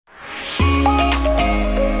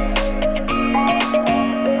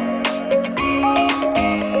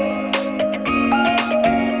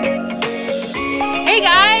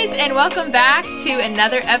and welcome back to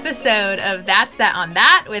another episode of That's That on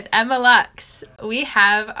That with Emma Lux. We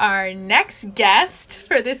have our next guest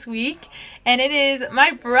for this week, and it is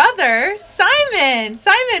my brother, Simon.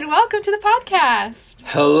 Simon, welcome to the podcast.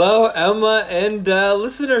 Hello, Emma and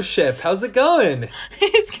listenership. How's it going?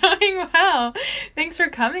 It's going well. Thanks for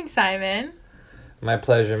coming, Simon. My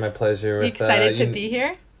pleasure. You excited to be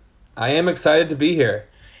here? I am excited to be here.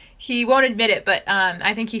 He won't admit it, but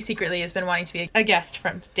I think he secretly has been wanting to be a guest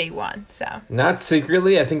from day one. So not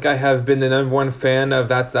secretly. I think I have been the number one fan of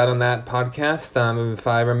That's That on That podcast. If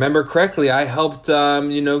I remember correctly, I helped,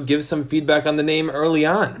 give some feedback on the name early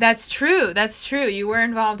on. That's true. You were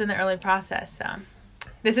involved in the early process. So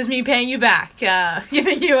this is me paying you back,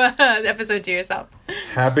 giving you an episode to yourself.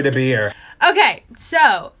 Happy to be here. Okay,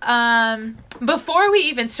 so before we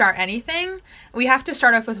even start anything, we have to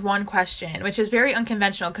start off with one question, which is very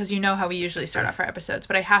unconventional because you know how we usually start off our episodes,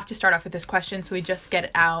 but I have to start off with this question so we just get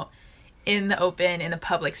it out in the open, in the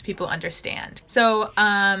public, so people understand. So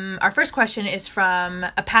our first question is from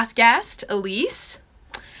a past guest, Elise.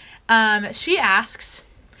 She asks,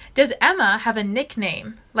 does Emma have a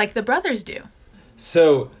nickname like the brothers do?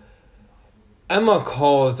 So Emma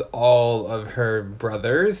calls all of her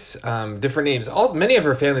brothers different names. Many of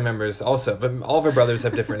her family members also, but all of her brothers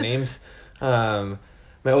have different names. My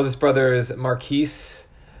oldest brother is Marquise.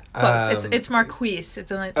 Close. It's Marquise. It's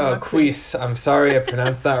like Quise. I'm sorry, I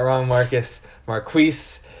pronounced that wrong, Marcus.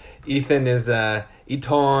 Marquise. Ethan is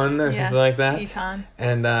Eton or something like that. Eton.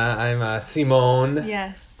 And I'm Simone.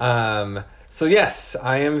 Yes. So yes,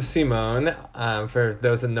 I am Simone, for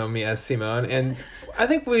those that know me as Simone. And I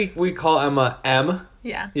think we call Emma M.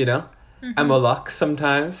 Yeah. You know? Mm-hmm. Emma Lux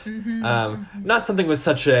sometimes. Mm-hmm. Not something with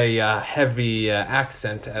such a heavy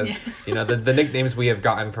accent as, the nicknames we have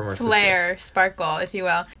gotten from her Flair, sister. sparkle, if you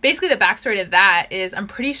will. Basically, the backstory to that is I'm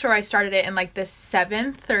pretty sure I started it in like the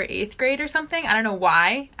 7th or 8th grade or something. I don't know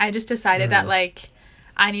why. I just decided that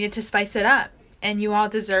I needed to spice it up. And you all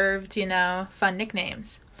deserved, fun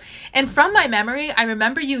nicknames. And from my memory, I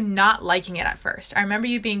remember you not liking it at first. I remember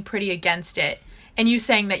you being pretty against it. And you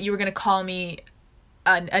saying that you were going to call me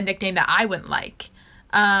a nickname that I wouldn't like.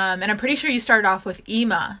 And I'm pretty sure you started off with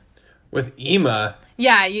Ema. With Ema?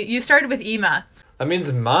 Yeah, you started with Ema. That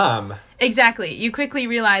means mom. Exactly. You quickly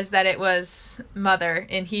realized that it was mother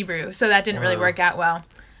in Hebrew. So that didn't really work out well.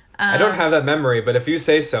 I don't have that memory, but if you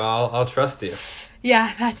say so, I'll trust you.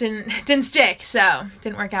 Yeah, that didn't stick, so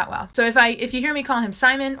didn't work out well. So if you hear me call him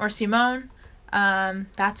Simon or Simone,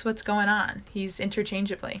 that's what's going on. He's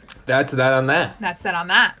interchangeably. That's that on that. That's that on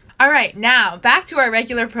that. All right, now back to our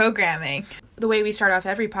regular programming. The way we start off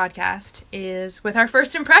every podcast is with our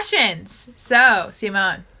first impressions. So,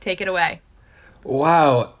 Simone, take it away.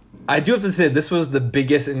 Wow. I do have to say, this was the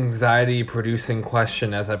biggest anxiety-producing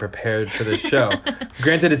question as I prepared for this show.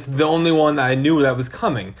 Granted, it's the only one that I knew that was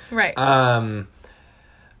coming. Right.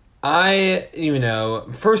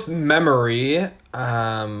 First memory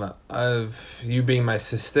of you being my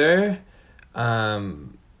sister,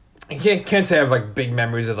 I can't say I have big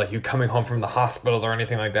memories of you coming home from the hospital or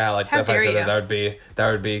anything like that. How dare you?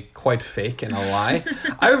 That would be quite fake and a lie.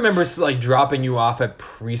 I remember dropping you off at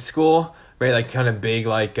preschool, right? Kind of big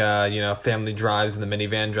family drives in the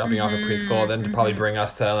minivan, dropping you off at preschool, then to probably bring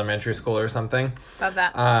us to elementary school or something. Love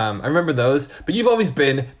that. I remember those, but you've always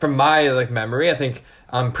been, from my memory, I think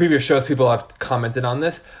previous shows people have commented on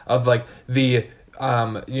this, of the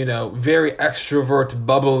very extrovert,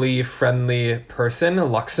 bubbly, friendly person,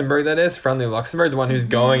 Luxembourg that is, friendly Luxembourg, the one who's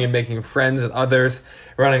going and making friends with others,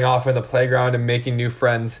 running off in the playground and making new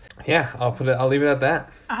friends. Yeah, I'll leave it at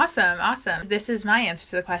that. Awesome. This is my answer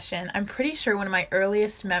to the question. I'm pretty sure one of my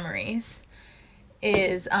earliest memories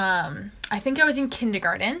is, I think I was in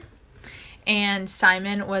kindergarten, and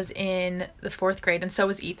Simon was in the 4th grade, and so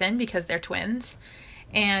was Ethan, because they're twins.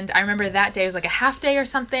 And I remember that day was a half day or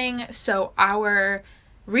something, so our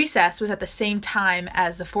recess was at the same time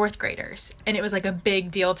as the 4th graders. And it was a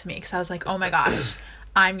big deal to me, because I was like, oh my gosh,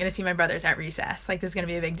 I'm going to see my brothers at recess. This is going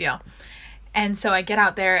to be a big deal. And so I get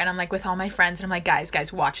out there, and I'm with all my friends, and I'm like,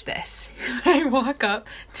 guys, watch this. And I walk up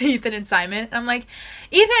to Ethan and Simon, and I'm like,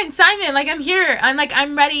 Ethan, Simon, I'm here.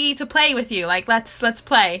 I'm ready to play with you. Let's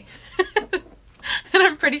play. And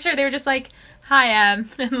I'm pretty sure they were just hi, Em,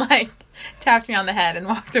 and tapped me on the head and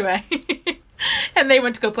walked away. And they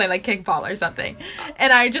went to go play kickball or something.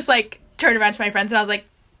 And I just turned around to my friends and I was like,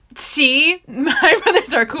 see, my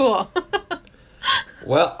brothers are cool.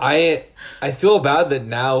 Well, I feel bad that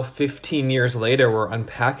now 15 years later we're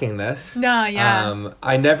unpacking this. No, yeah.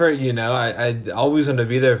 I never, I always wanted to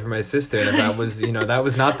be there for my sister, and if that was, that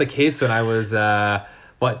was not the case when I was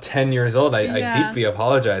 10 years old. I Yeah. deeply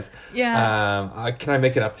apologize. Yeah. Can I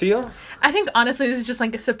make it up to you? I think honestly this is just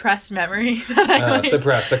like a suppressed memory that I like,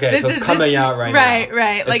 Suppressed. Okay, so it's coming out right now.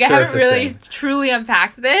 Right. Like, It's I haven't really surfacing. truly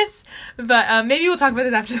unpacked this, but maybe we'll talk about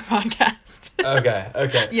this after the podcast.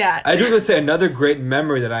 Okay. Yeah. I do want to say another great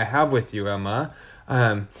memory that I have with you, Emma,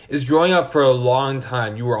 is growing up for a long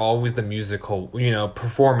time. You were always the musical,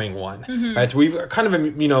 performing one, right? We've kind of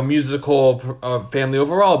a musical family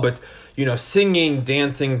overall, but singing,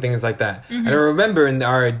 dancing, things like that. And I remember in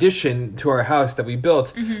our addition to our house that we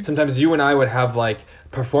built, sometimes you and I would have like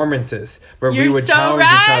performances where we would challenge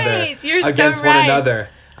each other against one another.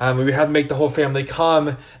 We would have to make the whole family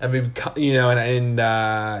come, and we would,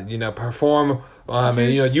 perform.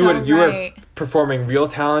 And you were performing real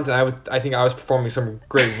talent, and I think I was performing some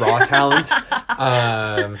great raw talent.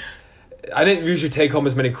 I didn't usually take home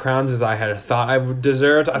as many crowns as I had thought I would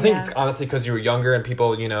deserve. I think it's honestly because you were younger and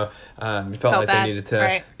people, felt like bad, they needed to,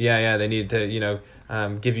 right. they needed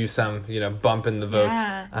to, give you some, bump in the votes.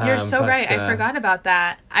 Yeah, you're so right. I forgot about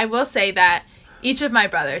that. I will say that each of my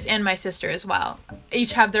brothers and my sister as well,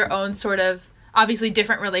 each have their own sort of obviously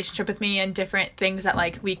different relationship with me and different things that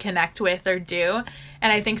like we connect with or do.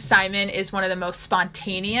 And I think Simon is one of the most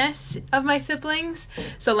spontaneous of my siblings.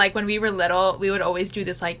 So like when we were little, we would always do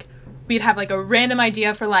this like we'd have like a random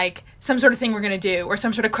idea for like some sort of thing we're going to do or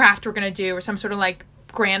some sort of craft we're going to do or some sort of like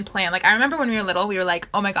grand plan. Like I remember when we were little, we were like,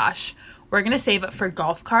 oh my gosh, we're going to save up for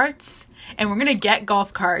golf carts and we're going to get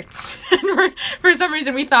golf carts. And for some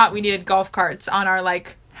reason we thought we needed golf carts on our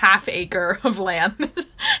like half acre of land.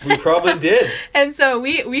 We probably did. And so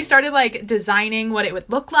we started like designing what it would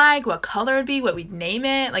look like, what color it would be, what we'd name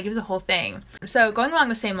it. Like it was a whole thing. So going along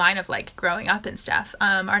the same line of like growing up and stuff,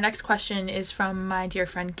 our next question is from my dear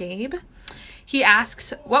friend Gabe. He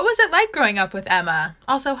asks, what was it like growing up with Emma?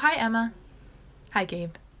 Also, hi Emma. Hi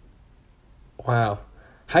Gabe. Wow.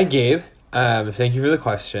 Hi Gabe. Thank you for the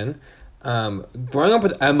question. Growing up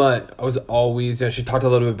with Emma, I was always, she talked a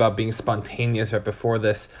little bit about being spontaneous right before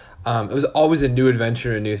this. It was always a new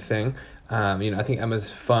adventure, a new thing. I think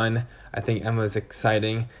Emma's fun. I think Emma's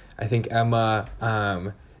exciting. I think Emma,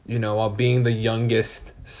 while being the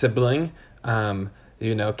youngest sibling,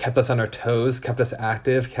 kept us on our toes, kept us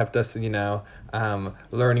active, kept us,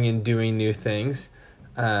 learning and doing new things.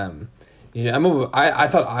 Emma, I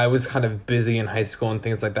thought I was kind of busy in high school and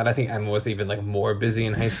things like that. I think Emma was even like more busy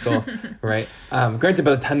in high school, right? Granted,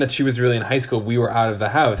 by the time that she was really in high school, we were out of the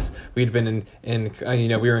house. We'd been we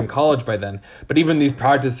were in college by then. But even these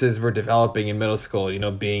practices were developing in middle school,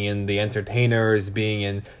 being in the entertainers, being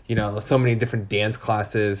in, so many different dance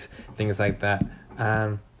classes, things like that.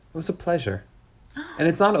 It was a pleasure. And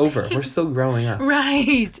it's not over. We're still growing up.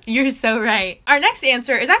 Right. You're so right. Our next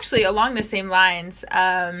answer is actually along the same lines.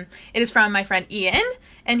 It is from my friend Ian.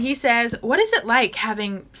 And he says, what is it like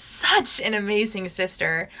having such an amazing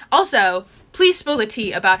sister? Also, please spill the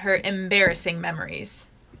tea about her embarrassing memories.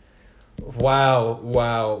 Wow.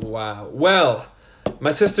 Well,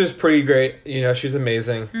 my sister's pretty great. She's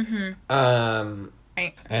amazing. Mm-hmm.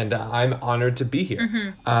 Right. And I'm honored to be here.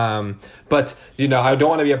 Mm-hmm. But, I don't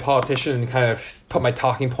want to be a politician and kind of put my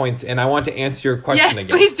talking points in. I want to answer your question again.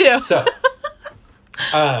 Yes, please do.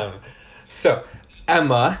 So,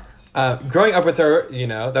 Emma, growing up with her,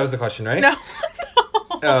 that was the question, right? No.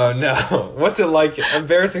 Oh, no. What's it like?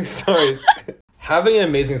 Embarrassing stories. Having an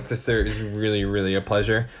amazing sister is really, really a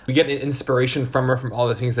pleasure. We get inspiration from her, from all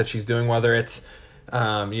the things that she's doing, whether it's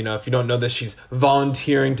if you don't know this, she's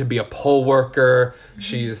volunteering to be a poll worker. Mm-hmm.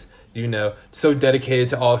 She's, so dedicated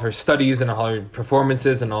to all of her studies and all her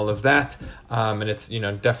performances and all of that. And it's,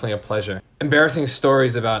 definitely a pleasure. Embarrassing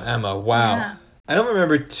stories about Emma. Wow. Yeah. I don't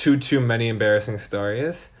remember too many embarrassing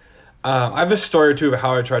stories. I have a story or two of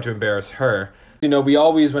how I tried to embarrass her. We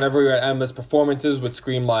always, whenever we were at Emma's performances, would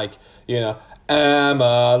scream like,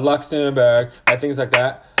 Emma Luxembourg, or things like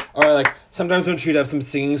that. Or like sometimes when she'd have some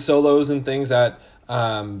singing solos and things at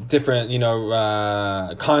different,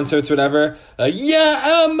 concerts, whatever. Like,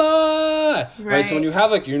 yeah, Emma! Right? So when you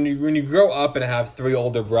have, when you grow up and have 3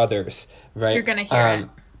 older brothers, right? You're gonna hear it.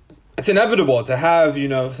 It's inevitable to have,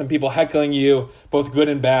 some people heckling you, both good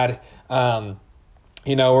and bad.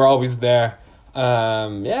 We're always there.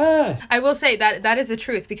 Yeah. I will say that is the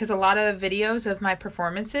truth, because a lot of videos of my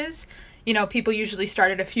performances, people usually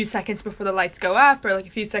start at a few seconds before the lights go up or like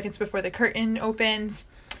a few seconds before the curtain opens.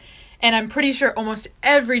 And I'm pretty sure almost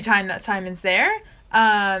every time that Simon's there,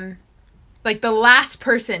 like the last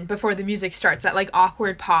person before the music starts, that like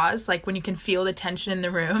awkward pause, like when you can feel the tension in the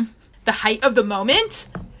room, the height of the moment,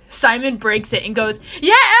 Simon breaks it and goes,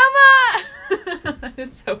 yeah, Emma! That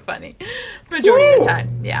is so funny. Majority of the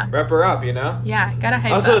time, yeah. Wrap her up, you know? Yeah, gotta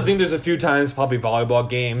hype Also, up. I think there's a few times, probably volleyball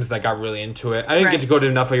games, that got really into it. I didn't Right. get to go to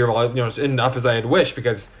enough of your, enough as I had wished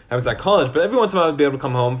because I was at college. But every once in a while, I'd be able to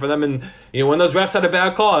come home for them. And, when those refs had a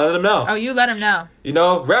bad call, I let them know. Oh, you let him know.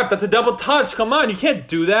 Ref, that's a double touch. Come on, you can't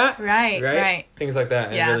do that. Right. Things like that.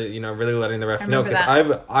 And Yeah. really, really letting the ref I know. remember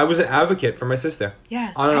Because I was an advocate for my sister.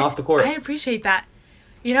 Yeah. On and off the court. I appreciate that.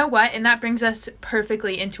 You know what? And that brings us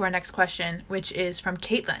perfectly into our next question, which is from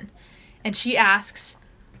Caitlin. And she asks,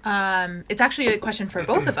 it's actually a question for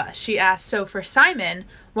both of us. She asks, so for Simon,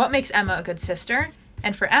 what makes Emma a good sister?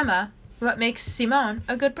 And for Emma, what makes Simone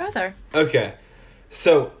a good brother? Okay.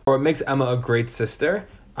 So, what makes Emma a great sister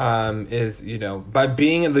is, by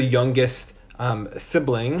being the youngest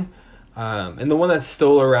sibling and the one that's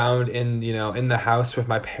still around in the house with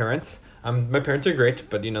my parents. My parents are great,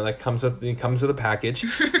 but that comes with a package,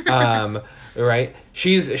 right?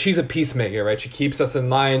 She's a peacemaker, right? She keeps us in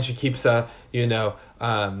line. She keeps in kind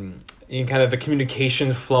of the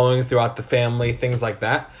communication flowing throughout the family, things like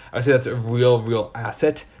that. I would say that's a real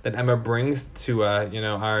asset that Emma brings to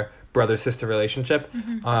our brother-sister relationship.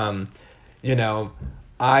 I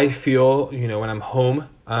feel when I'm home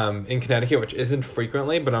in Connecticut, which isn't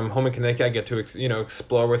frequently, but I'm home in Connecticut, I get to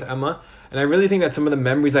explore with Emma. And I really think that some of the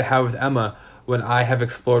memories I have with Emma when I have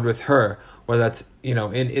explored with her, whether that's,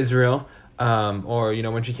 in Israel, or,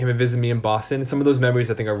 when she came and visited me in Boston, some of those memories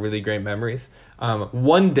I think are really great memories.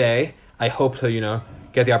 One day, I hope to,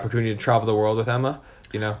 get the opportunity to travel the world with Emma.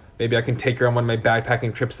 Maybe I can take her on one of my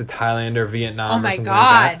backpacking trips to Thailand or Vietnam or something like that. Oh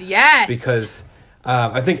my God, yes! Because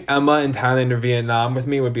I think Emma in Thailand or Vietnam with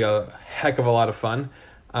me would be a heck of a lot of fun.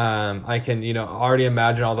 I can, already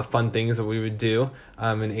imagine all the fun things that we would do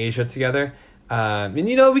in Asia together. And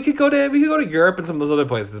we could go to Europe and some of those other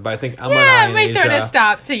places, but I think Emma and I in might throw in a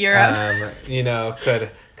stop to Europe.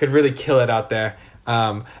 Could really kill it out there.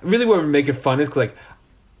 Really what would make it fun is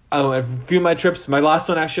a few of my trips, my last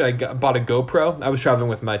one actually, I bought a GoPro. I was traveling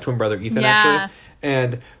with my twin brother Ethan actually.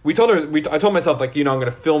 And I told myself, I'm going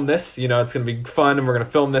to film this, it's going to be fun and we're going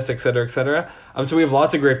to film this, et cetera, et cetera. So we have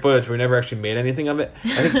lots of great footage. We never actually made anything of it.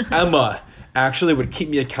 I think Emma actually would keep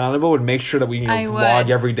me accountable, would make sure that we vlog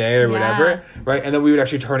every day or whatever, right? And then we would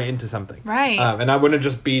actually turn it into something. Right. And I wouldn't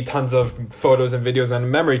just be tons of photos and videos on a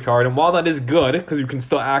memory card. And while that is good, because you can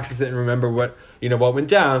still access it and remember what went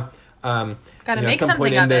down, gotta make at some something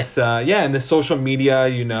point in of this, in this social media,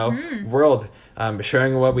 world,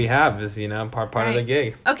 sharing what we have is, part of the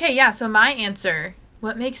gig. Okay, yeah, so my answer,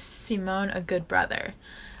 what makes Simone a good brother?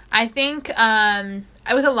 I think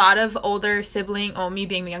with a lot of older sibling, me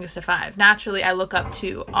being the youngest of 5, naturally I look up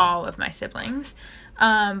to all of my siblings.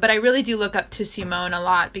 But I really do look up to Simone a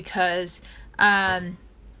lot because,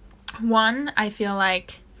 one, I feel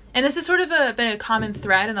like, and this has sort of been a common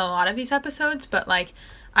thread in a lot of these episodes, but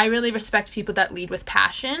I really respect people that lead with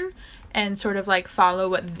passion and sort of follow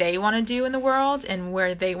what they want to do in the world and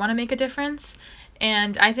where they want to make a difference.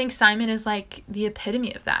 And I think Simon is the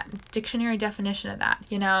epitome of that, dictionary definition of that.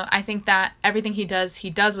 I think that everything he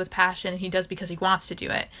does with passion, and he does because he wants to do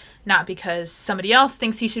it, not because somebody else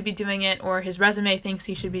thinks he should be doing it or his resume thinks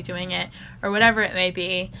he should be doing it or whatever it may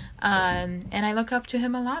be. And I look up to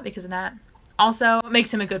him a lot because of that. Also, what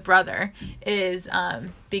makes him a good brother is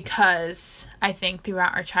because I think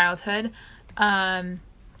throughout our childhood,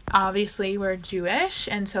 obviously we're Jewish,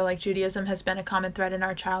 and so Judaism has been a common thread in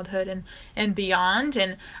our childhood and beyond,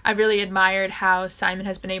 and I've really admired how Simon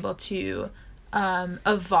has been able to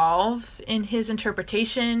evolve in his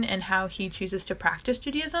interpretation and how he chooses to practice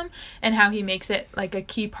Judaism and how he makes it a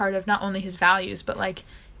key part of not only his values but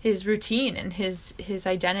his routine and his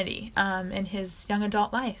identity in his young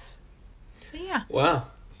adult life. So yeah. Wow.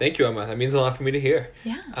 Thank you, Emma. That means a lot for me to hear.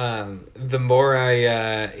 Yeah. The more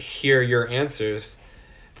I hear your answers,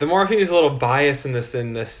 the more I think there's a little bias in this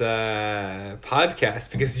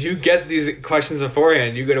podcast because you get these questions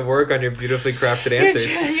beforehand. You got to work on your beautifully crafted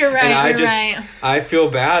answers. You're right. And I feel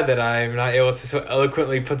bad that I'm not able to so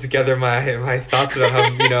eloquently put together my thoughts about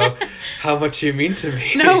how how much you mean to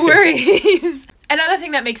me. No worries. Another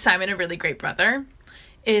thing that makes Simon a really great brother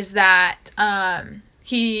is that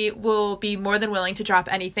he will be more than willing to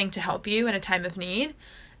drop anything to help you in a time of need.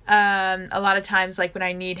 A lot of times, when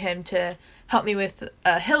I need him to help me with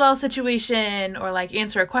a Hillel situation or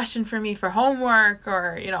answer a question for me for homework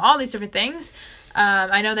or, all these different things,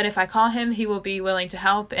 I know that if I call him, he will be willing to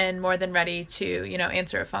help and more than ready to,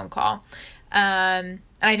 answer a phone call. And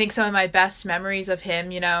I think some of my best memories of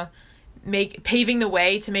him, paving the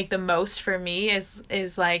way to make the most for me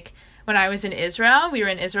is when I was in Israel. We were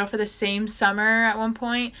in Israel for the same summer at one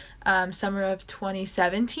point, summer of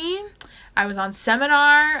 2017. I was on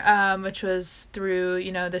seminar, which was through,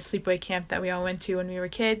 the sleepaway camp that we all went to when we were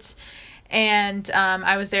kids. And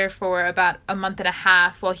I was there for about a month and a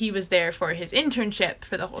half while he was there for his internship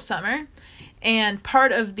for the whole summer. And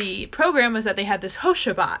part of the program was that they had this host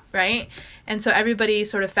Shabbat, right? And so everybody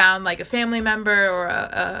sort of found like a family member or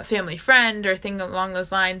a family friend or thing along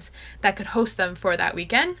those lines that could host them for that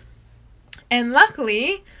weekend. And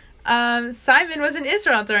luckily, Simon was in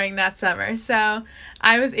Israel during that summer. So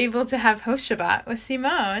I was able to have host Shabbat with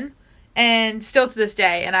Simone. And still to this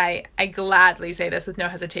day, and I gladly say this with no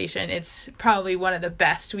hesitation, it's probably one of the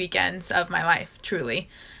best weekends of my life, truly.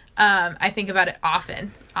 I think about it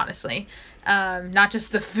often, honestly. Not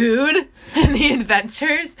just the food and the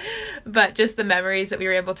adventures, but just the memories that we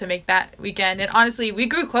were able to make that weekend. And honestly, we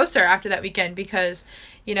grew closer after that weekend because,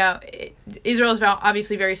 Israel is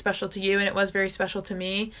obviously very special to you, and it was very special to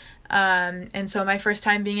me. And so my first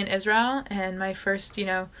time being in Israel and my first,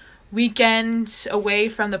 weekend away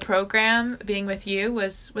from the program being with you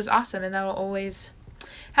was awesome, and that will always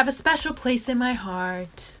have a special place in my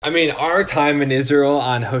heart. I mean, our time in Israel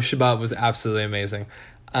on Host Shabbat was absolutely amazing.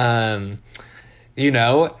 I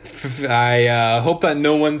hope that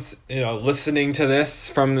no one's, listening to this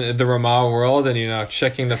from the Ramah world and,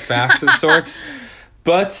 checking the facts of sorts.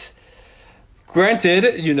 But granted,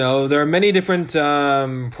 there are many different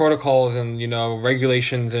protocols and,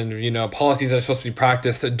 regulations and, policies that are supposed to be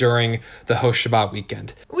practiced during the Host Shabbat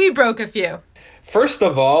weekend. We broke a few. First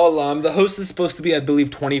of all, the host is supposed to be, I believe,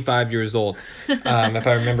 25 years old, if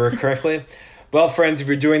I remember correctly. Well, friends, if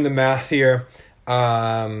you're doing the math here,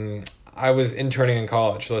 I was interning in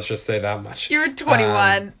college, let's just say that much. You were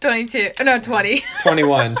 21, 22, no, 20.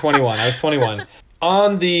 21, I was 21.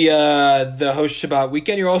 On the Host Shabbat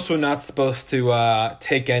weekend, you're also not supposed to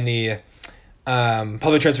take any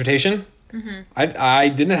public transportation. Mm-hmm. I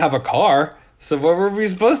didn't have a car, so what were we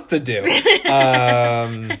supposed to do?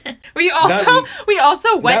 We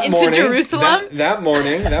also went into Jerusalem. That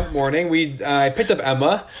morning, I picked up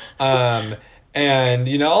Emma.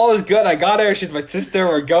 And, all is good. I got her. She's my sister.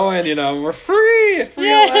 We're going, we're free.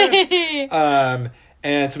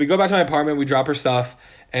 And so we go back to my apartment. We drop her stuff.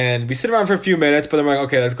 And we sit around for a few minutes. But then we're like,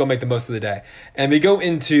 okay, let's go make the most of the day. And we go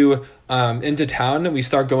into town. And we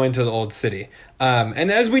start going to the old city. And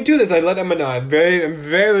as we do this, I let Emma know. I'm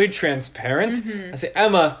very transparent. Mm-hmm. I say,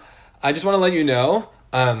 Emma, I just want to let you know.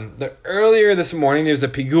 That earlier this morning, there's a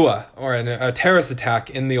pigua, or a terrorist attack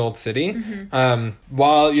in the old city. Mm-hmm.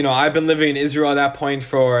 While, I've been living in Israel at that point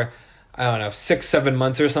for, 6-7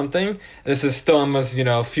 months or something. This is still almost,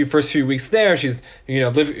 first few weeks there. She's,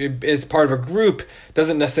 is part of a group,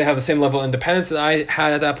 doesn't necessarily have the same level of independence that I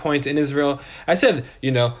had at that point in Israel. I said,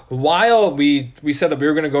 while we said that we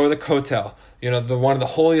were going to go to the Kotel, one of the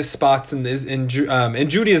holiest spots in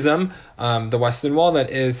Judaism, the Western Wall,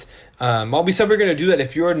 that is, while we said we're going to do that,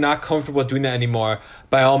 if you're not comfortable doing that anymore,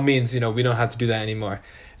 by all means, we don't have to do that anymore.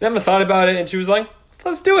 And Emma thought about it, and she was like,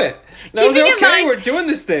 let's do it. And I was like, okay, we're doing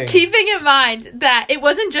this thing. Keeping in mind that it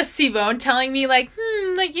wasn't just Simone telling me,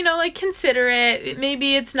 consider it.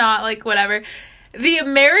 Maybe it's not, whatever. The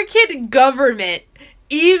American government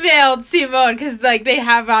emailed Simone, because, they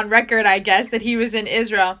have on record, I guess, that he was in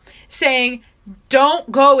Israel, saying,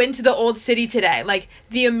 don't go into the old city today.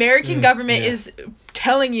 The American government is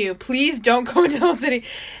telling you, please don't go into the old city.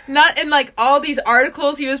 Not in, all these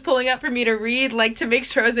articles he was pulling up for me to read, to make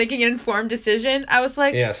sure I was making an informed decision. I was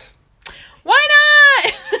like, yes. Why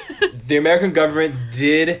not? The American government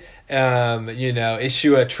did,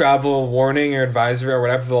 issue a travel warning or advisory or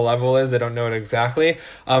whatever the level is. I don't know it exactly.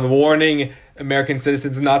 Warning American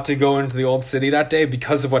citizens not to go into the old city that day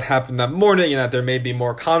because of what happened that morning, and that there may be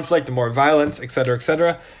more conflict and more violence, etc.,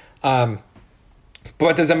 etc.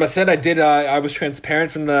 But as Emma said, I was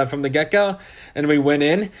transparent from the get-go, and we went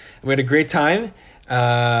in, and we had a great time.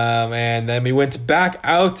 And then we went back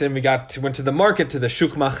out, and went to the market, to the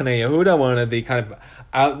Shuk Machane Yehuda, one of the kind of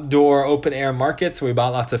outdoor open air markets. So we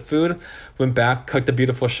bought lots of food, went back, cooked a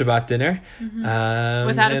beautiful Shabbat dinner. Mm-hmm.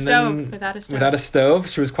 Without a stove.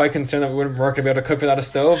 She was quite concerned that we weren't going to be able to cook without a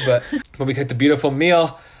stove, but we cooked a beautiful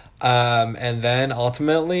meal. And then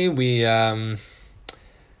ultimately we, went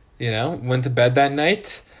to bed that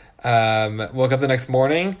night, woke up the next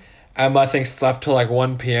morning. Emma, I think, slept till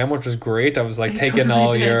 1 p.m., which was great. I was taking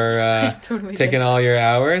all your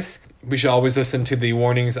hours. We should always listen to the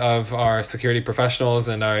warnings of our security professionals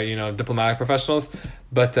and our, diplomatic professionals.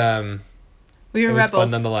 But we were it was rebels.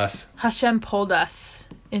 Fun nonetheless. Hashem pulled us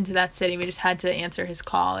into that city. We just had to answer his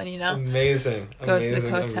call and, amazing. Go to the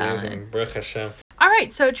hotel. Baruch Hashem. All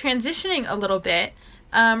right, so transitioning a little bit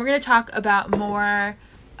we're going to talk about more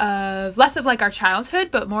of, less of like our childhood,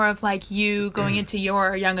 but more of like you going into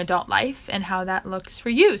your young adult life and how that looks for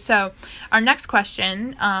you. So our next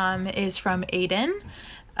question is from Aiden,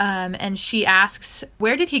 and she asks,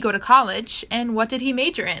 where did he go to college and what did he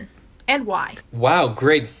major in and why? Wow,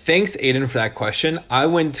 great. Thanks, Aiden, for that question. I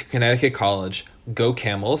went to Connecticut College, Go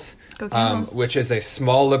Camels, which is a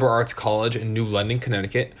small liberal arts college in New London,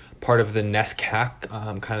 Connecticut, part of the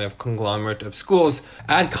NESCAC kind of conglomerate of schools.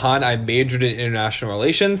 At Con, I majored in international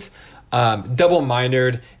relations, double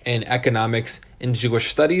minored in economics and Jewish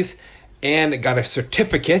studies, and got a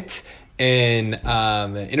certificate in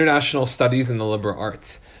international studies in the liberal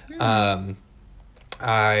arts.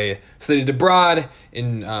 I studied abroad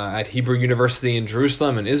at Hebrew University in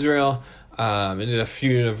Jerusalem and Israel, and did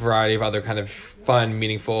a variety of other kind of fun,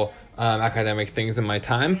 meaningful academic things in my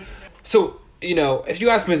time. So, if you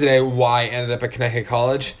ask me today why I ended up at Connecticut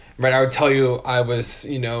College, right, I would tell you I was,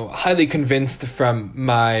 highly convinced from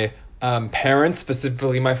my parents,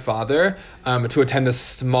 specifically my father, to attend a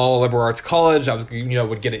small liberal arts college. I was,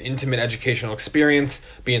 would get an intimate educational experience,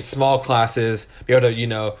 be in small classes, be able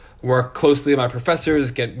to, work closely with my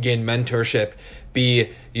professors, gain mentorship,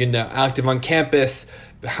 be, active on campus,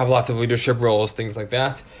 have lots of leadership roles, things like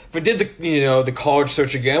that. If I did the college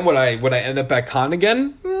search again, would I end up at Con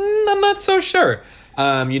again? I'm not so sure.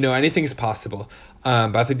 Anything's possible.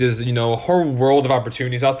 But I think there's, a whole world of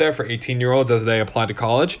opportunities out there for 18-year-olds as they apply to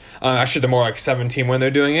college. Actually, they're more like 17 when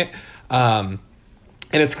they're doing it.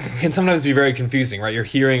 And it can sometimes be very confusing, right? You're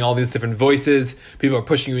hearing all these different voices. People are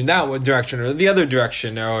pushing you in that one direction or the other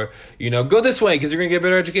direction. Or, go this way because you're going to get a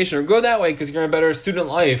better education. Or go that way because you're going to have a better student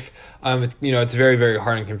life. It's very, very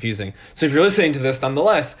hard and confusing. So if you're listening to this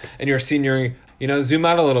nonetheless and you're a senior, zoom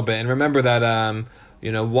out a little bit and remember that,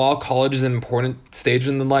 while college is an important stage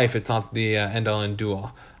in the life, it's not the end-all and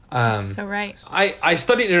do-all. So right. I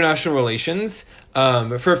studied international relations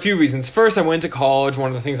for a few reasons. First, I went to college. One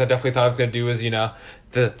of the things I definitely thought I was going to do was,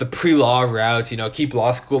 the pre-law route, keep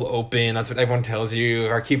law school open. That's what everyone tells you,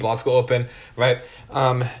 or keep law school open, right?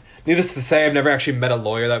 Needless to say, I've never actually met a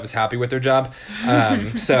lawyer that was happy with their job.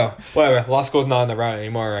 So, whatever. Law school's not on the route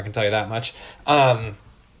anymore, I can tell you that much.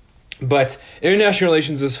 But international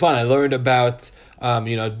relations was fun. I learned about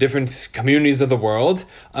different communities of the world.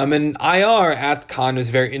 And IR at Con is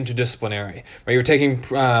very interdisciplinary, right? You're taking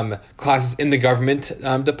classes in the government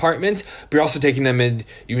department, but you're also taking them in,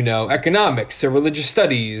 economics or religious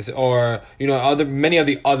studies or, many of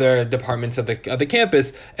the other departments of the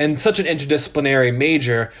campus. And such an interdisciplinary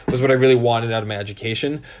major was what I really wanted out of my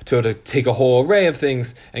education, to be able to take a whole array of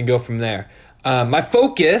things and go from there. My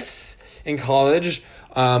focus in college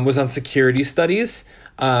was on security studies.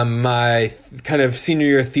 My kind of senior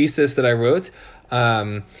year thesis that I wrote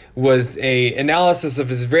was a analysis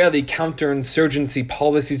of Israeli counterinsurgency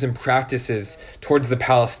policies and practices towards the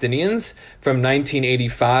Palestinians from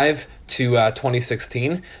 1985 to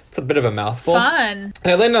 2016. It's a bit of a mouthful. Fun.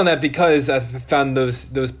 And I landed on that because I found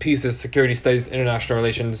those pieces, security studies, international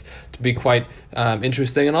relations, to be quite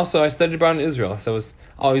interesting. And also I studied abroad in Israel, so it was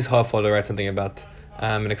always helpful to write something about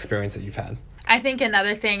an experience that you've had. I think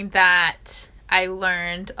another thing that I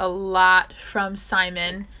learned a lot from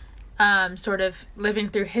Simon, sort of living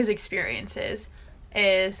through his experiences,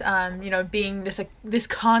 is, being this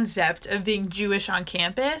concept of being Jewish on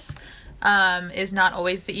campus is not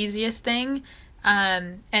always the easiest thing.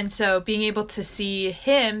 And so being able to see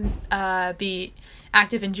him be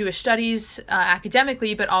active in Jewish studies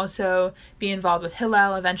academically, but also be involved with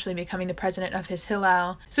Hillel, eventually becoming the president of his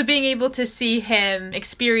Hillel. So being able to see him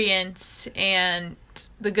experience and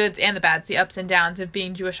the goods and the bads, the ups and downs of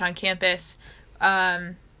being Jewish on campus,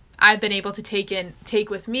 I've been able to take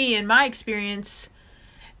with me in my experience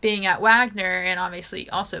being at Wagner and obviously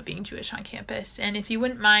also being Jewish on campus. And if you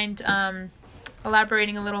wouldn't mind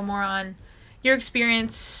elaborating a little more on your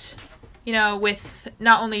experience, with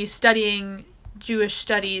not only studying Jewish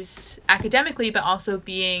studies academically, but also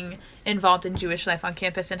being involved in Jewish life on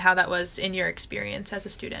campus and how that was in your experience as a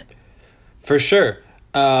student. For sure.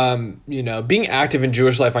 Being active in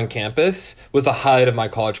Jewish life on campus was the highlight of my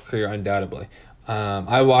college career, undoubtedly.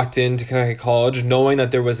 I walked into Connecticut College knowing that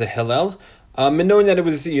there was a Hillel, and knowing that it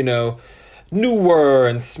was, newer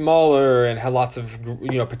and smaller and had lots of,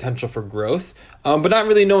 potential for growth, but not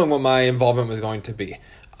really knowing what my involvement was going to be.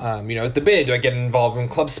 It's debated, do I get involved in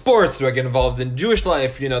club sports? Do I get involved in Jewish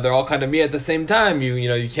life? They're all kind of me at the same time.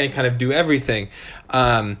 You can't kind of do everything.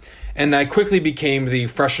 And I quickly became the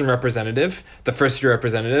freshman representative, the first year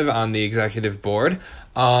representative on the executive board,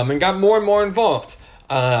 and got more and more involved.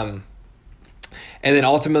 And then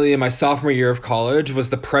ultimately in my sophomore year of college was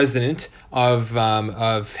the president of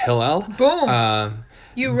Hillel. Boom.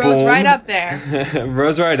 You rose Boom. right up there.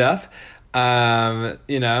 Rose right up.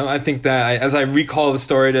 I think that as I recall the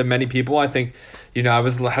story to many people, I think,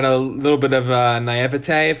 had a little bit of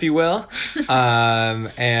naivete, if you will.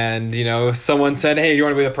 Someone said, hey, do you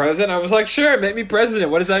want to be the president? I was like, sure, make me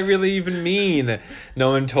president. What does that really even mean? No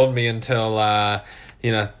one told me until,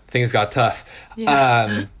 things got tough.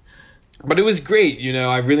 Yeah. But it was great.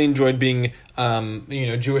 I really enjoyed being,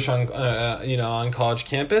 Jewish on college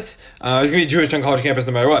campus. I was going to be Jewish on college campus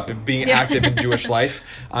no matter what, but being active in Jewish life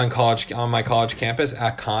on my college campus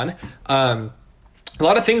at Khan. A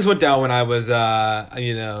lot of things went down when I was, a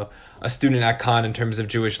student at Khan in terms of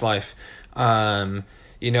Jewish life. The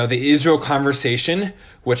Israel conversation,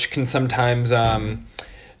 which can sometimes, run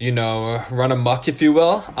amok, if you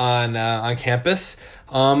will, on campus.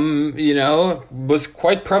 Was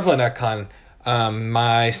quite prevalent at Khan.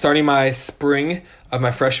 Starting the spring of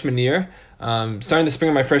my freshman year,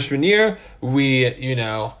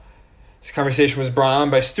 this conversation was brought on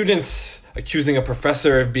by students accusing a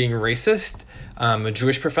professor of being racist, a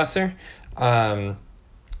Jewish professor.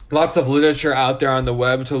 Lots of literature out there on the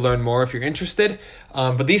web to learn more if you're interested.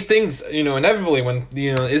 But these things, inevitably when,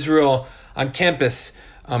 Israel on campus,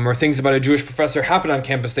 or things about a Jewish professor happen on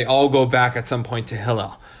campus, they all go back at some point to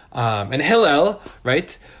Hillel. And Hillel,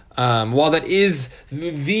 right, while that is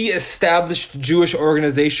the established Jewish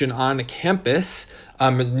organization on campus,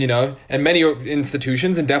 and many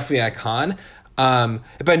institutions, and definitely at Khan,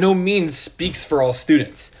 it by no means speaks for all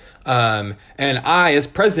students. And I, as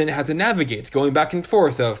president, had to navigate going back and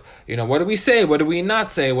forth of, what do we say? What do we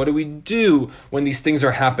not say? What do we do when these things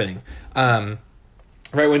are happening?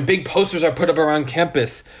 Right, when big posters are put up around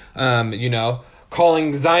campus,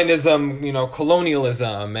 calling Zionism,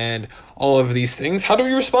 colonialism and all of these things, how do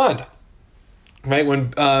we respond? Right,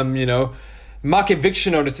 when, mock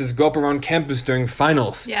eviction notices go up around campus during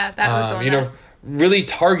finals. Yeah, that was one. Really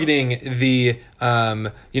targeting the,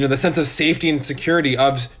 the sense of safety and security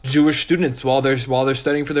of Jewish students while they're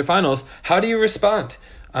studying for their finals. How do you respond?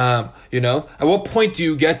 At what point do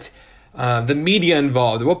you get the media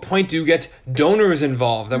involved? At what point do you get donors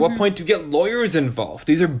involved? At what point do you get lawyers involved?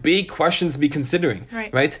 These are big questions to be considering,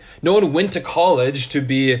 right? No one went to college to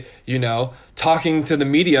be, talking to the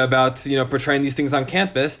media about, portraying these things on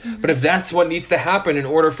campus. But if that's what needs to happen in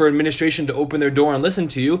order for administration to open their door and listen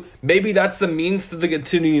to you, maybe that's the means to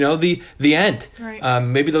the end. Right.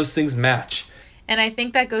 Maybe those things match. And I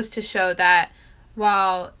think that goes to show that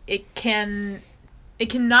while it cannot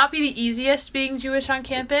be the easiest being Jewish on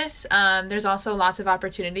campus, there's also lots of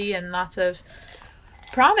opportunity and lots of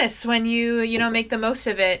promise when you make the most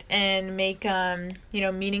of it and make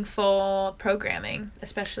meaningful programming,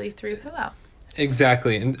 especially through Hillel.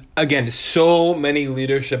 Exactly. And again, so many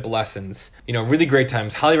leadership lessons, really great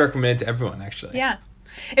times. Highly recommend it to everyone, actually. Yeah.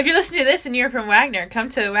 If you're listening to this and you're from Wagner, come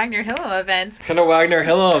to Wagner Hillel events. Come to Wagner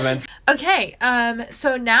Hillel events. Okay.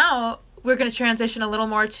 So now we're going to transition a little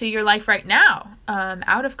more to your life right now,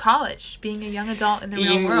 out of college, being a young adult in the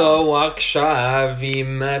real world.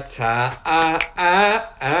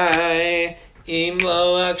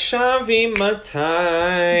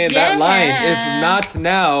 That line, if not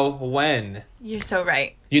now, when? You're so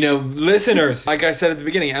right. Listeners, like I said at the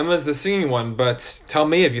beginning, Emma's the singing one, but tell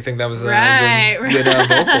me if you think that was good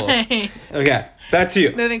vocals. Okay, back to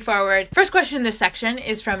you. Moving forward. First question in this section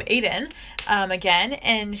is from Aiden, again,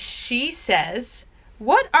 and she says,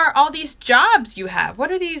 what are all these jobs you have?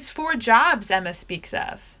 What are these 4 jobs Emma speaks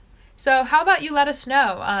of? So how about you let us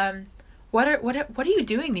know, what are you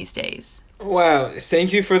doing these days? Wow,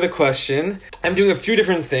 thank you for the question. I'm doing a few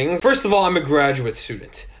different things. First of all, I'm a graduate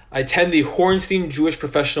student. I attend the Hornstein Jewish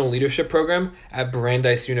Professional Leadership Program at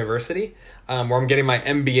Brandeis University, where I'm getting my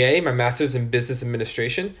MBA, my Master's in Business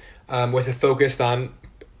Administration, with a focus on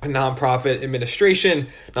nonprofit administration,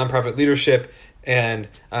 nonprofit leadership, and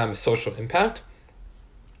social impact.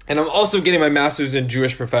 And I'm also getting my Master's in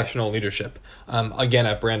Jewish Professional Leadership, again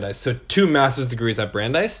at Brandeis. So 2 master's degrees at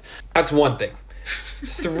Brandeis. That's one thing.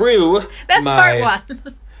 Through part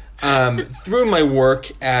 1. Through my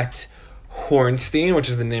work at Hornstein, which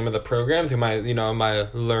is the name of the program, through my my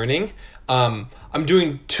learning, I'm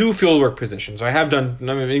doing 2 fieldwork positions. I'm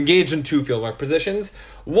engaged in 2 fieldwork positions.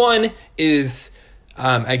 One is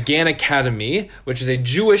at Gann Academy, which is a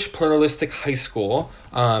Jewish pluralistic high school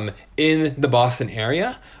in the Boston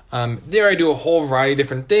area. There I do a whole variety of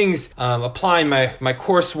different things, applying my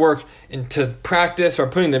coursework into practice, or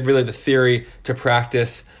putting the theory to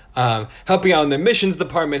practice, helping out in the admissions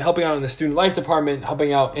department, helping out in the student life department,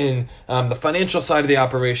 helping out in the financial side of the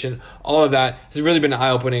operation. All of that has really been an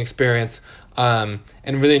eye-opening experience, and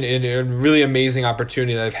really a really amazing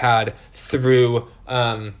opportunity that I've had through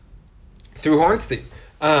Through Hornstein.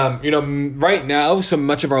 Right now, so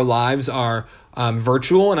much of our lives are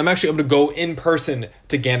virtual, and I'm actually able to go in person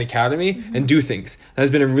to Gann Academy and do things. That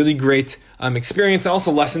has been a really great experience, and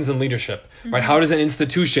also lessons in leadership, right? How does an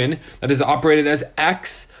institution that is operated as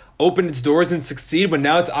X open its doors and succeed when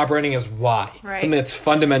now it's operating as Y? Right. Something that's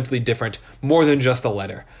fundamentally different, more than just a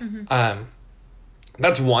letter.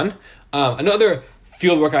 That's one. Another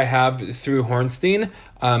fieldwork I have through Hornstein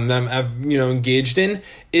that I'm engaged in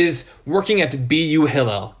is working at BU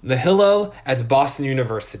Hillel, the Hillel at Boston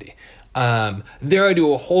University. There I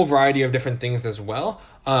do a whole variety of different things as well.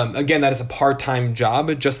 Again, that is a part-time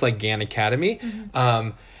job, just like Gann Academy.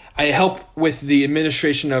 I help with the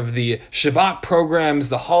administration of the Shabbat programs,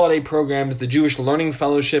 the holiday programs, the Jewish Learning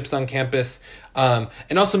Fellowships on campus,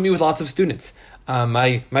 and also meet with lots of students.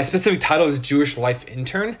 My specific title is Jewish Life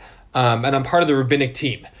Intern, and I'm part of the rabbinic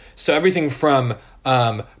team. So everything from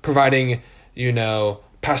providing,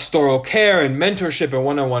 pastoral care and mentorship and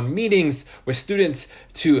one-on-one meetings with students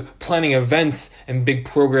to planning events and big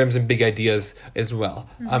programs and big ideas as well.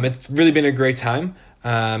 It's really been a great time.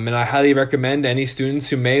 And I highly recommend any students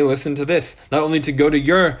who may listen to this, not only to go to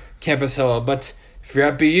your campus Hillel, but if you're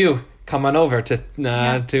at BU, come on over to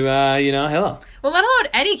Hillel. Well, let alone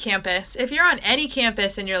any campus. If you're on any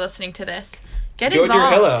campus and you're listening to this, get Go to your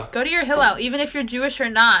involved. Hillel. Go to your Hillel, even if you're Jewish or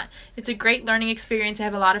not. It's a great learning experience. I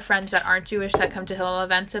have a lot of friends that aren't Jewish that come to Hillel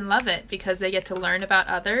events and love it because they get to learn about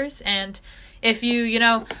others. And if you,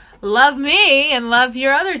 love me and love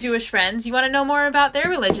your other Jewish friends, you want to know more about their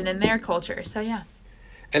religion and their culture. So, yeah.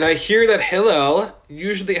 And I hear that Hillel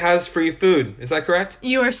usually has free food. Is that correct?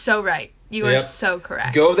 You are so right. You are so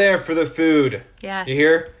correct. Go there for the food. Yes. You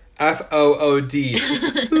hear? Food.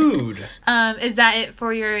 Food. Is that it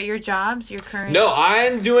for your jobs, your current? No,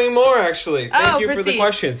 I'm doing more actually. Thank you for the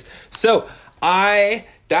questions. So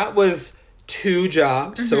that was 2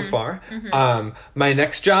 jobs so far. My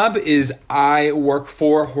next job is I work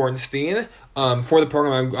for Hornstein for the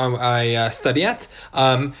program I study at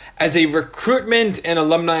as a recruitment and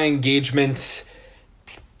alumni engagement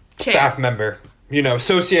staff member.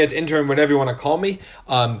 Associate, intern, whatever you want to call me.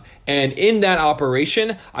 And in that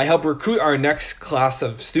operation, I help recruit our next class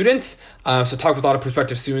of students. So talk with a lot of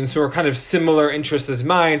prospective students who are kind of similar interests as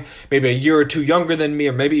mine, maybe a year or 2 younger than me,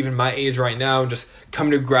 or maybe even my age right now, and just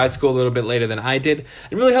come to grad school a little bit later than I did.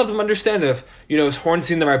 And really help them understand if, is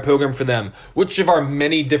Hornstein the right program for them? Which of our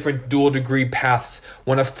many different dual degree paths,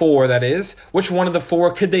 one of 4 that is, which one of the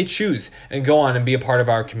 4 could they choose and go on and be a part of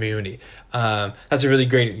our community? That's a really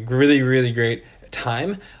great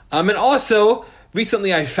time. And also,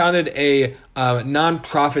 recently I founded a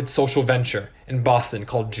nonprofit social venture in Boston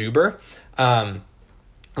called Juber. A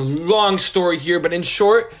long story here, but in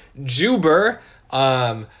short, Juber,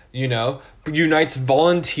 unites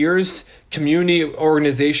volunteers, community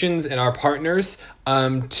organizations, and our partners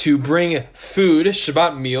to bring food,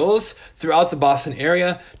 Shabbat meals, throughout the Boston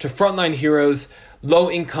area to frontline heroes,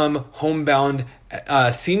 low-income, homebound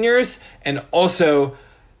seniors, and also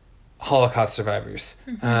Holocaust survivors.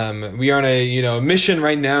 We are on a mission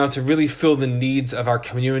right now to really fill the needs of our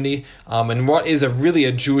community and what is really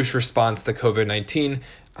a Jewish response to COVID-19.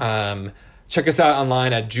 Check us out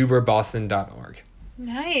online at juberboston.org.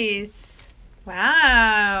 Nice.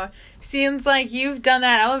 Wow. Seems like you've done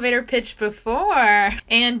that elevator pitch before.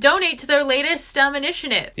 And donate to their latest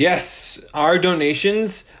initiative. Yes, our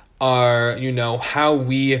donations are how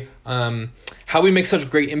we make such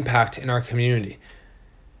great impact in our community.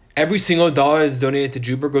 Every single dollar that's donated to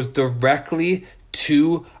Juber goes directly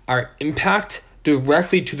to our impact,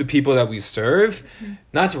 directly to the people that we serve.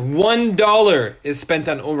 Not $1 is spent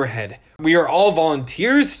on overhead. We are all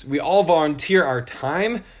volunteers. We all volunteer our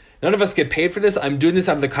time. None of us get paid for this. I'm doing this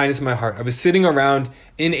out of the kindness of my heart. I was sitting around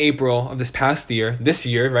in April of this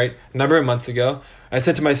year, right? A number of months ago. I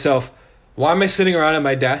said to myself, why am I sitting around at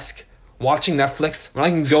my desk watching Netflix when I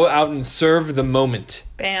can go out and serve the moment?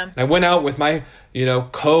 Bam. And I went out with my,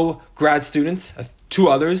 co-grad students, 2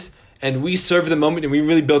 others, and we served the moment and we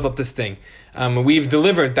really built up this thing. We've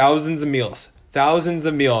delivered thousands of meals. Thousands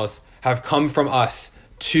of meals have come from us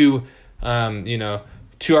to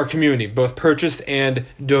our community, both purchased and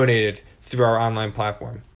donated through our online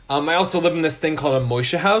platform. I also live in this thing called a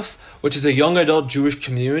Moshe House, which is a young adult Jewish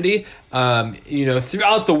community,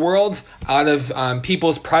 throughout the world, out of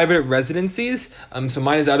people's private residencies. So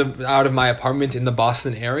mine is out of my apartment in the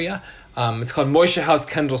Boston area. It's called Moshe House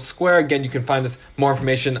Kendall Square. Again, you can find more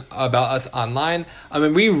information about us online.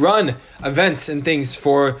 And we run events and things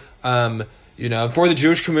for the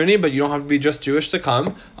Jewish community, but you don't have to be just Jewish to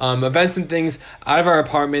come. Events and things out of our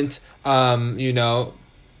apartment,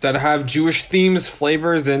 that have Jewish themes,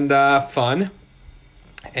 flavors, and fun.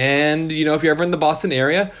 And, you know, if you're ever in the Boston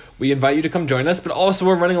area, we invite you to come join us. But also,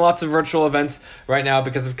 we're running lots of virtual events right now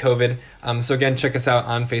because of COVID. So again, check us out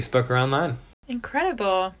on Facebook or online.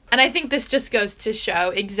 Incredible. And I think this just goes to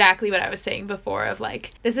show exactly what I was saying before of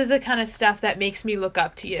like, this is the kind of stuff that makes me look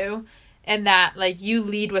up to you, and that like you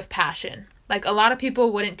lead with passion. Like a lot of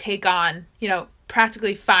people wouldn't take on, you know,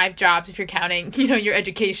 practically 5 jobs if you're counting, you know, your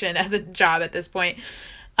education as a job at this point.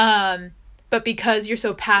 But because you're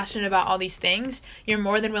so passionate about all these things, you're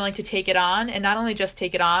more than willing to take it on, and not only just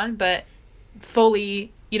take it on, but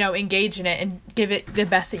fully, you know, engage in it and give it the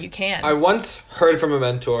best that you can. I once heard from a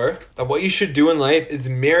mentor that what you should do in life is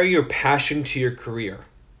marry your passion to your career.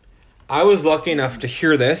 I was lucky enough to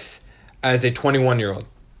hear this as a 21-year-old.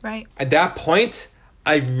 Right. At that point,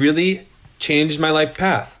 I really changed my life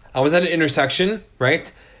path. I was at an intersection,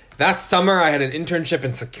 right? That summer, I had an internship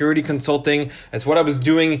in security consulting. That's what I was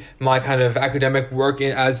doing my kind of academic work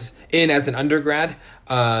as an undergrad.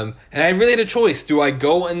 And I really had a choice. Do I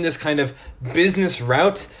go in this kind of business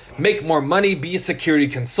route, make more money, be a security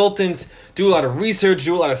consultant, do a lot of research,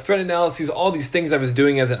 do a lot of threat analyses, all these things I was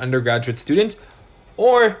doing as an undergraduate student?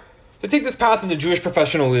 Or to take this path into Jewish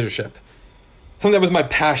professional leadership, something that was my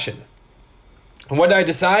passion. And what did I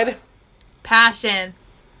decide? Passion.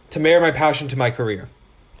 To marry my passion to my career.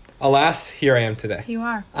 Alas, here I am today. You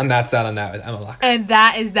are. And that's that on that with Emma Lux. And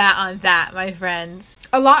that is that on that, my friends.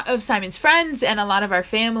 A lot of Simon's friends and a lot of our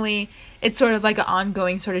family, it's sort of like an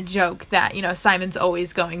ongoing sort of joke that, you know, Simon's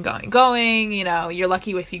always going. You know, you're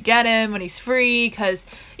lucky if you get him when he's free, because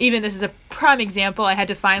even this is a prime example. I had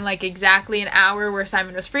to find like exactly an hour where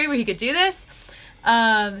Simon was free where he could do this.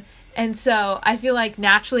 And so I feel like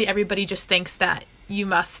naturally everybody just thinks that you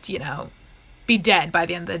must, you know, be dead by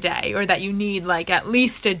the end of the day, or that you need like at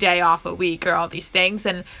least a day off a week or all these things.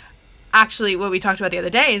 And actually what we talked about the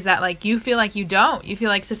other day is that like you feel like you don't. You feel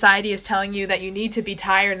like society is telling you that you need to be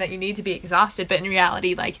tired and that you need to be exhausted, but in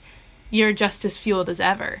reality, like, you're just as fueled as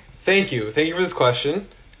ever. Thank you for this question.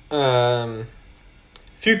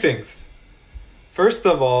 Few things. First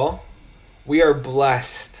of all, we are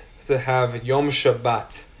blessed to have Yom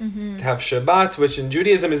Shabbat. Mm-hmm. To have Shabbat, which in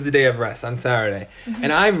Judaism is the day of rest, on Saturday. Mm-hmm.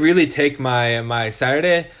 And I really take my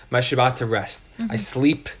Saturday, my Shabbat, to rest. Mm-hmm. I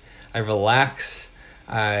sleep, I relax,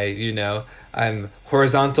 I'm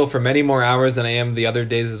horizontal for many more hours than I am the other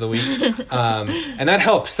days of the week. And that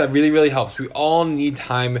helps. That really, really helps. We all need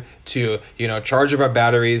time to, you know, charge up our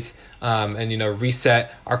batteries, and, you know,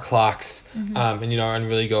 reset our clocks, mm-hmm. And, you know, and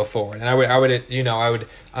really go forward. And I would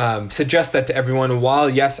suggest that to everyone. While,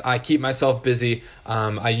 yes, I keep myself busy,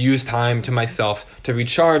 I use time to myself to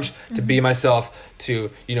recharge, mm-hmm. to be myself, to,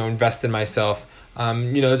 you know, invest in myself.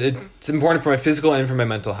 You know, it's important for my physical and for my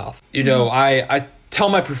mental health. You know, I tell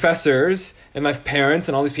my professors and my parents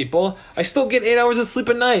and all these people, I still get 8 hours of sleep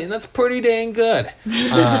a night, and that's pretty dang good.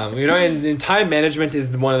 You know, and time management is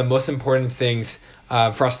one of the most important things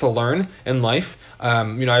for us to learn in life.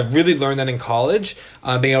 You know, I really learned that in college,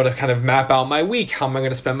 being able to kind of map out my week, how am I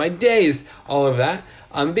going to spend my days, all of that.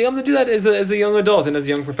 Being able to do that as a young adult and as a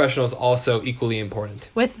young professional is also equally important.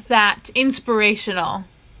 With that inspirational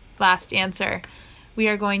last answer, we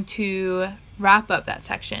are going to wrap up that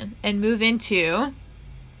section and move into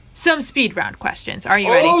some speed round questions. Are you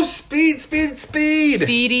ready? Oh, speed.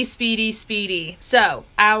 Speedy. So,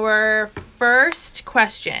 our first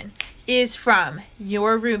question is from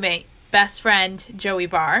your roommate, best friend, Joey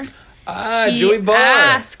Barr. Joey Barr. He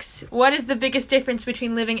asks, what is the biggest difference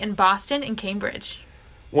between living in Boston and Cambridge?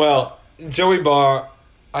 Well, Joey Barr,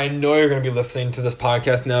 I know you're going to be listening to this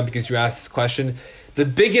podcast now because you asked this question. The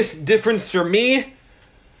biggest difference for me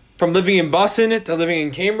from living in Boston to living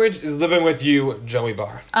in Cambridge is living with you, Joey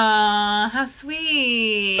Barr. How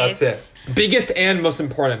sweet. That's it. Biggest and most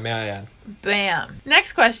important, may I add. Bam.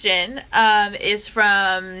 Next question is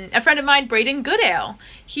from a friend of mine, Braden Goodale.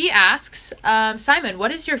 He asks, Simon,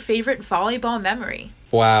 what is your favorite volleyball memory?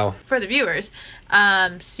 Wow. For the viewers,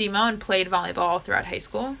 Simone played volleyball throughout high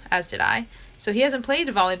school, as did I. So he hasn't played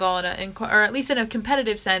volleyball or at least in a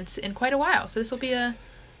competitive sense in quite a while. So this will be a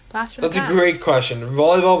blast for the past. That's a great question.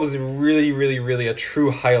 Volleyball was really, really, really a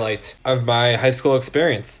true highlight of my high school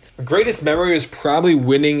experience. The greatest memory was probably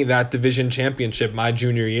winning that division championship my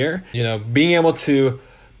junior year. You know, being able to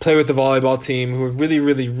play with the volleyball team, who were really,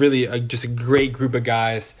 really, really just a great group of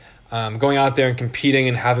guys. Going out there and competing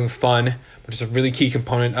and having fun, which is a really key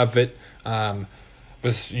component of it.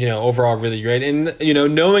 Was, you know, overall really great. And, you know,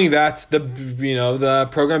 knowing that the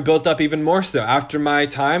program built up even more so. After my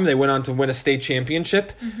time, they went on to win a state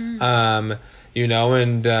championship. Mm-hmm.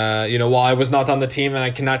 and while I was not on the team and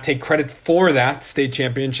I cannot take credit for that state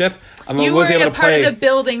championship, I You was were able a to part play of the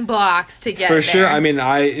building blocks to get for there. sure. I mean,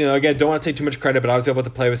 again, don't want to take too much credit, but I was able to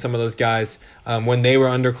play with some of those guys when they were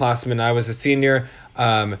underclassmen. I was a senior.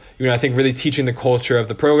 I think really teaching the culture of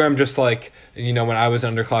the program, just like when I was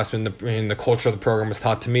underclassmen, the culture of the program was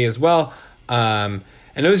taught to me as well. And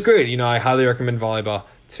it was great. I highly recommend volleyball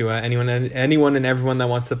to anyone and everyone that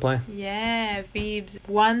wants to play. Yeah, Phoebes.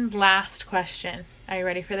 One last question. Are you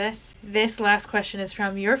ready for this? This last question is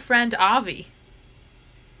from your friend Avi.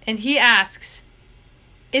 And he asks,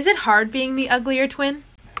 is it hard being the uglier twin?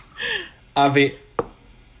 Avi,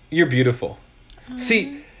 you're beautiful.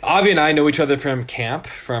 See, Avi and I know each other from Camp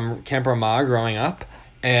Ramah growing up.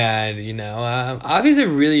 And, Avi's a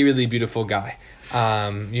really, really beautiful guy.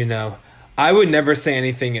 I would never say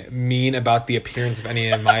anything mean about the appearance of any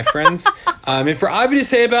of my friends. And for Avi to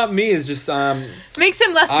say about me is just... makes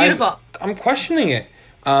him less beautiful. I'm questioning it.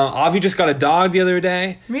 Avi just got a dog the other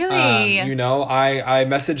day. Really? I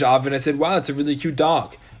messaged Avi and I said, wow, it's a really cute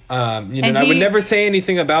dog. And I would never say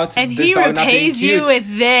anything about and this dog not being cute. And he repays you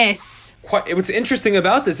with this. What's interesting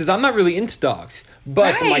about this is I'm not really into dogs.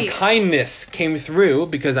 But my kindness came through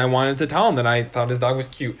because I wanted to tell him that I thought his dog was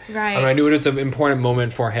cute. Right. And I knew it was an important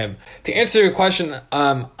moment for him. To answer your question,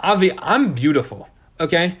 Avi, I'm beautiful,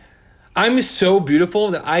 okay? I'm so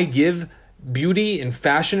beautiful that I give beauty and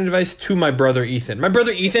fashion advice to my brother Ethan. My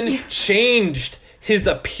brother Ethan changed his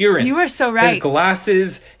appearance. You are so right. His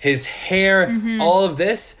glasses, his hair, all of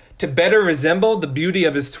this to better resemble the beauty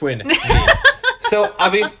of his twin. So,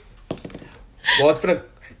 Avi, it's been a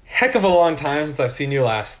heck of a long time since I've seen you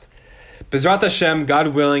last. Bezrat Hashem, God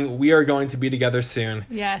willing, we are going to be together soon.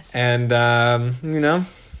 Yes. And,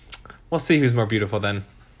 we'll see who's more beautiful then.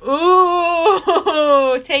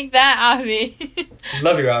 Ooh, take that, Avi.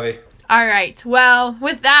 Love you, Avi. All right. Well,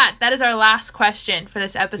 with that is our last question for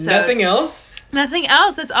this episode. Nothing else? Nothing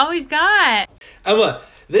else. That's all we've got. Emma,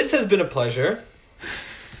 this has been a pleasure.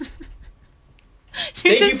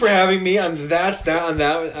 Thank you for having me on That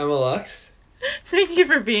with Emma Lux. Thank you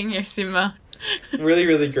for being here, Simone. Really,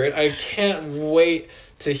 really great. I can't wait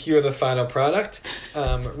to hear the final product.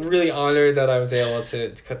 Really honored that I was able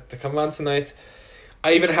to come on tonight.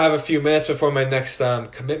 I even have a few minutes before my next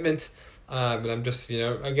commitment. And I'm just,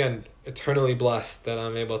 again, eternally blessed that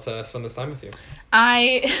I'm able to spend this time with you.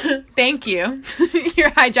 Thank you.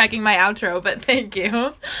 You're hijacking my outro, but thank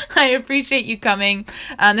you. I appreciate you coming.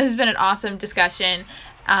 This has been an awesome discussion.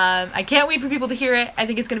 I can't wait for people to hear it. I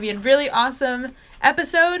think it's going to be a really awesome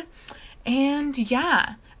episode. And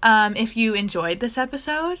yeah, if you enjoyed this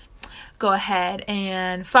episode, go ahead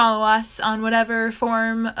and follow us on whatever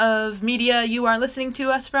form of media you are listening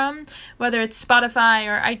to us from, whether it's Spotify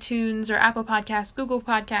or iTunes or Apple Podcasts, Google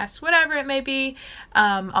Podcasts, whatever it may be.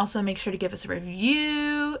 Also, make sure to give us a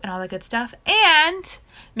review and all that good stuff. And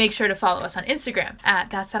make sure to follow us on Instagram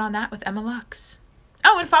at That's That on That with Emma Lux.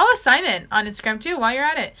 Oh, and follow Simon on Instagram too while you're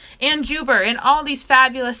at it. And Juber and all these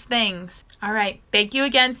fabulous things. All right. Thank you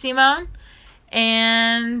again, Simone.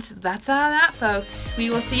 And that's all that, folks. We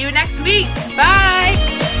will see you next week.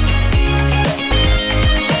 Bye.